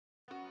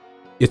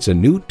It's a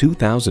new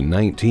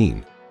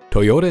 2019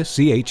 Toyota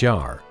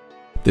CHR.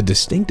 The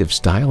distinctive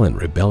style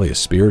and rebellious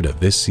spirit of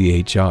this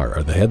CHR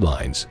are the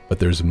headlines, but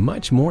there's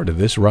much more to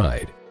this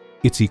ride.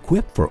 It's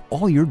equipped for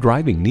all your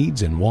driving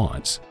needs and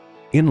wants.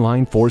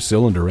 Inline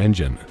 4-cylinder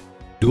engine,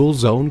 dual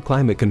zone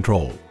climate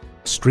control,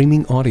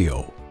 streaming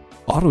audio,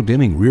 auto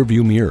dimming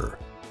rearview mirror,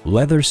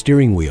 leather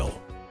steering wheel,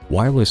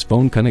 wireless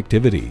phone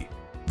connectivity,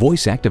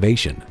 voice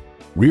activation,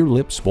 rear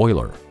lip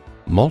spoiler,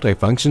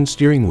 multifunction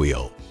steering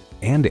wheel,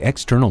 and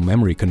external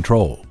memory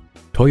control.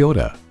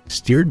 Toyota,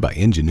 steered by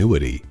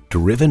ingenuity,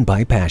 driven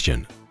by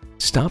passion.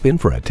 Stop in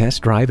for a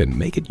test drive and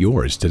make it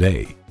yours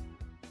today.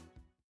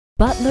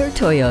 Butler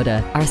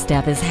Toyota. Our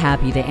staff is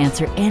happy to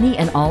answer any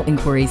and all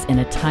inquiries in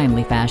a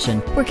timely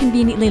fashion. We're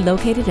conveniently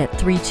located at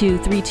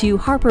 3232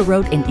 Harper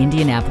Road in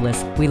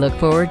Indianapolis. We look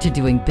forward to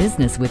doing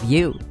business with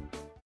you.